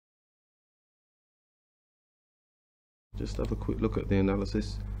just have a quick look at the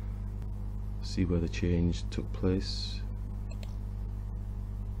analysis, see where the change took place.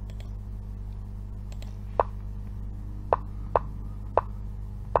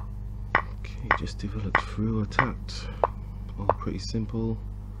 Okay, just developed through, attacked, all pretty simple.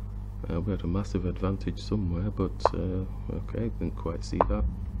 We had a massive advantage somewhere, but okay, didn't quite see that.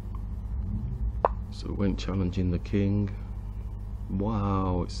 So we went challenging the king.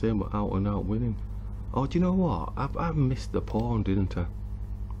 Wow, it's saying we're out and out winning. Oh, do you know what? I missed the pawn, didn't I?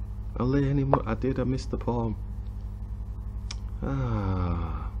 I did, I missed the pawn.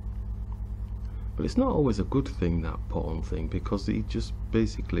 Ah. But it's not always a good thing, that pawn thing, because it just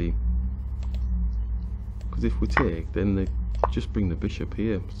basically... Because if we take, then they just bring the bishop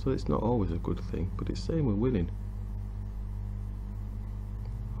here. So it's not always a good thing, but it's saying we're winning.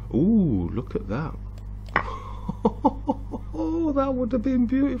 Ooh, look at that. Oh, that would have been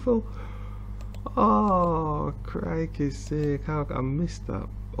beautiful. Oh, crike's sake, how I missed that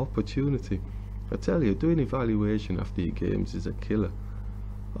opportunity. I tell you, doing evaluation after your games is a killer.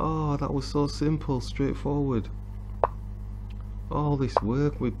 Oh, that was so simple, straightforward. All this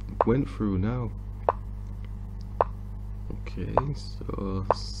work we went through now. Okay, so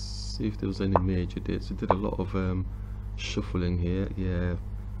see if there was any major dates. We did a lot of shuffling here. Yeah,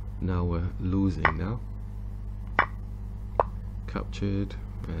 now we're losing now. Captured,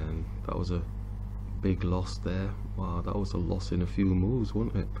 and that was a big loss there. Wow, that was a loss in a few moves,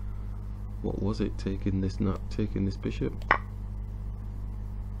 wasn't it? What was it? Taking this bishop.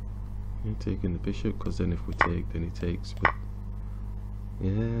 Yeah, taking the bishop, because then if we take, then he takes. But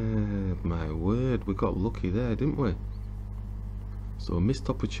yeah, my word, we got lucky there, didn't we? So missed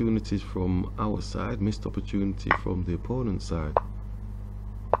opportunities from our side, missed opportunity from the opponent's side.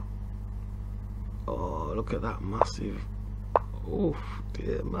 Oh, look at that massive. Oh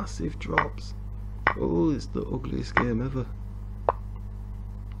dear, massive drops. Oh, it's the ugliest game ever.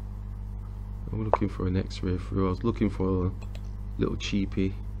 I'm looking for an X-ray through. I was looking for a little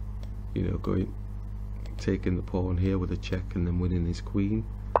cheapie, you know, taking the pawn here with a check and then winning his queen.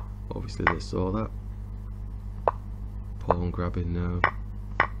 Obviously they saw that. Pawn grabbing now,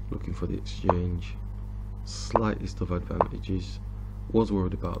 looking for the exchange. Slightest of advantages. Was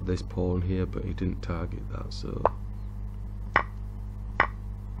worried about this pawn here, but he didn't target that, so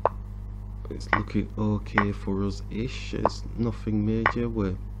it's looking okay for us ish. It's nothing major,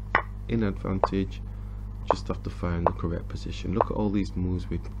 we're in advantage, just have to find the correct position. Look at all these moves.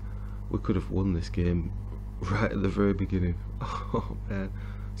 We could have won this game right at the very beginning. Oh man,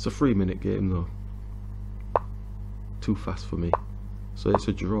 it's a 3-minute game though. Too fast for me. So it's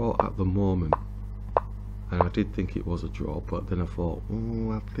a draw at the moment, and I did think it was a draw, but then I thought,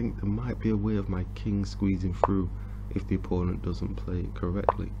 oh, I think there might be a way of my king squeezing through if the opponent doesn't play it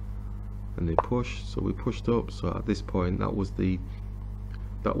correctly. And they pushed, so we pushed up. So at this point, that was the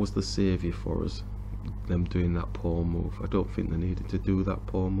saviour for us, them doing that pawn move. I don't think they needed to do that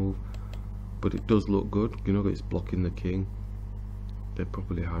pawn move, but it does look good, you know, it's blocking the king. They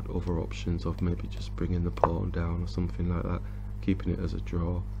probably had other options of maybe just bringing the pawn down or something like that, keeping it as a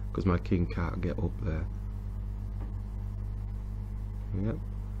draw, because my king can't get up there. Yep.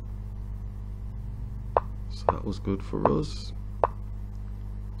 So that was good for us.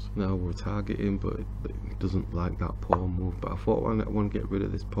 So now we're targeting, but it doesn't like that pawn move. But I thought I want to get rid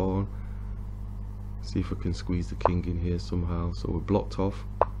of this pawn, see if we can squeeze the king in here somehow. So we're blocked off.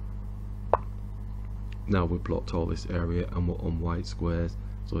 Now we've blocked all this area and we're on white squares,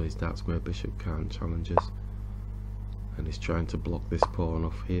 so his dark square bishop can't challenge us. And he's trying to block this pawn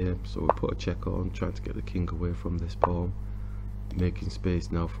off here, so we put a check on, trying to get the king away from this pawn, making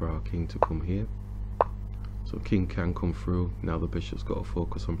space now for our king to come here. So king can come through. Now the bishop's got to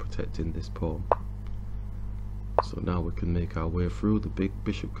focus on protecting this pawn. So now we can make our way through. The big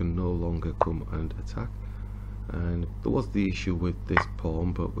bishop can no longer come and attack. And there was the issue with this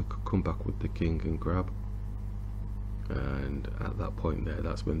pawn, but we could come back with the king and grab. And at that point there,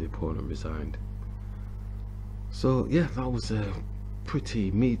 that's when the opponent resigned. So yeah, that was a pretty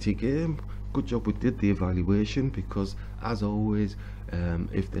meaty game. Good job we did the evaluation, because as always,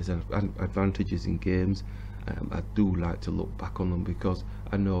 if there's advantages in games, I do like to look back on them, because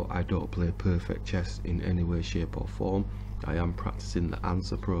I know I don't play perfect chess in any way, shape or form. I am practicing the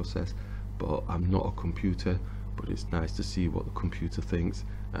answer process, but I'm not a computer. But it's nice to see what the computer thinks,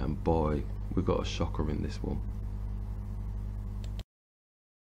 and boy, we got a shocker in this one.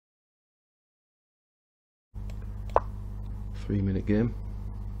 Three-minute game.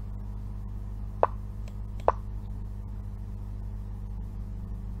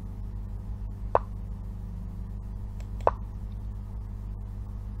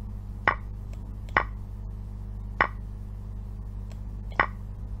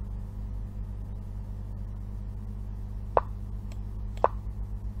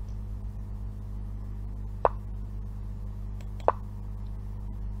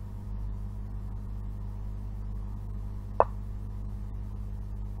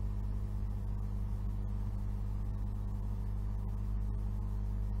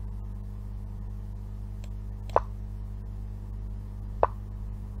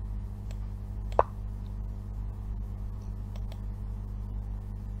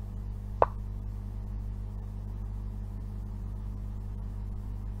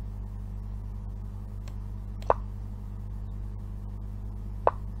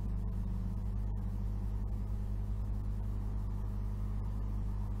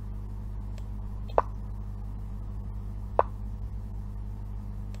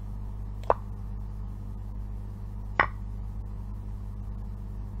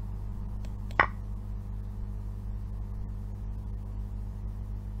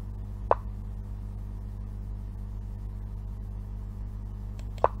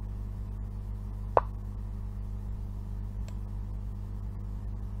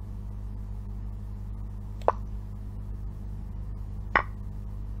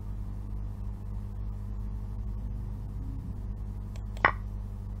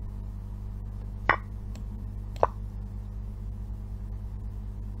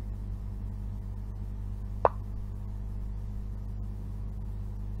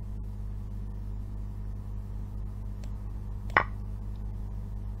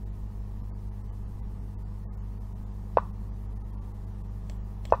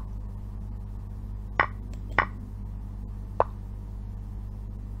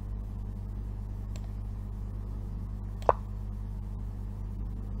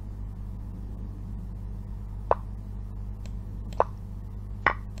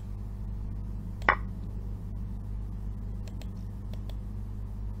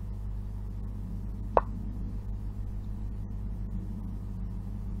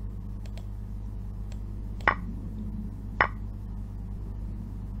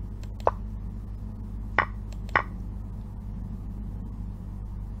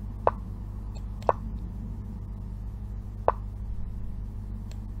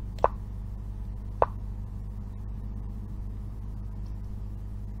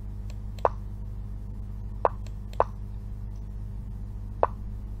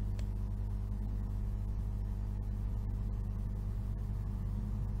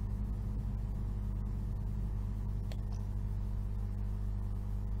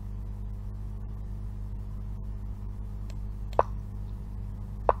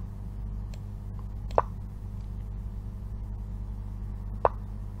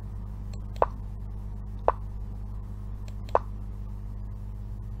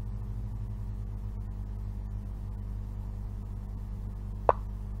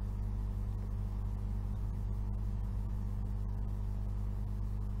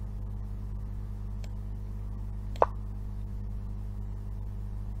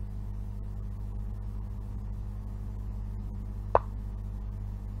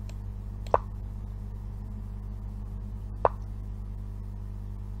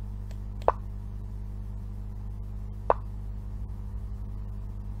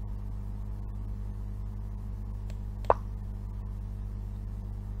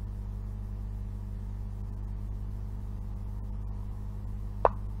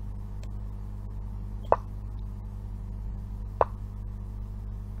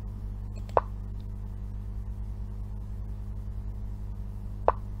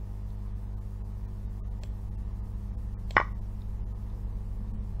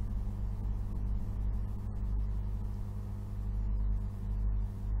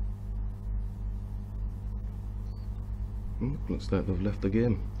 Looks like they've left the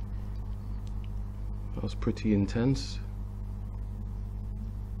game. That was pretty intense.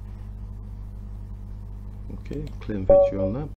 Okay, claim victory on that.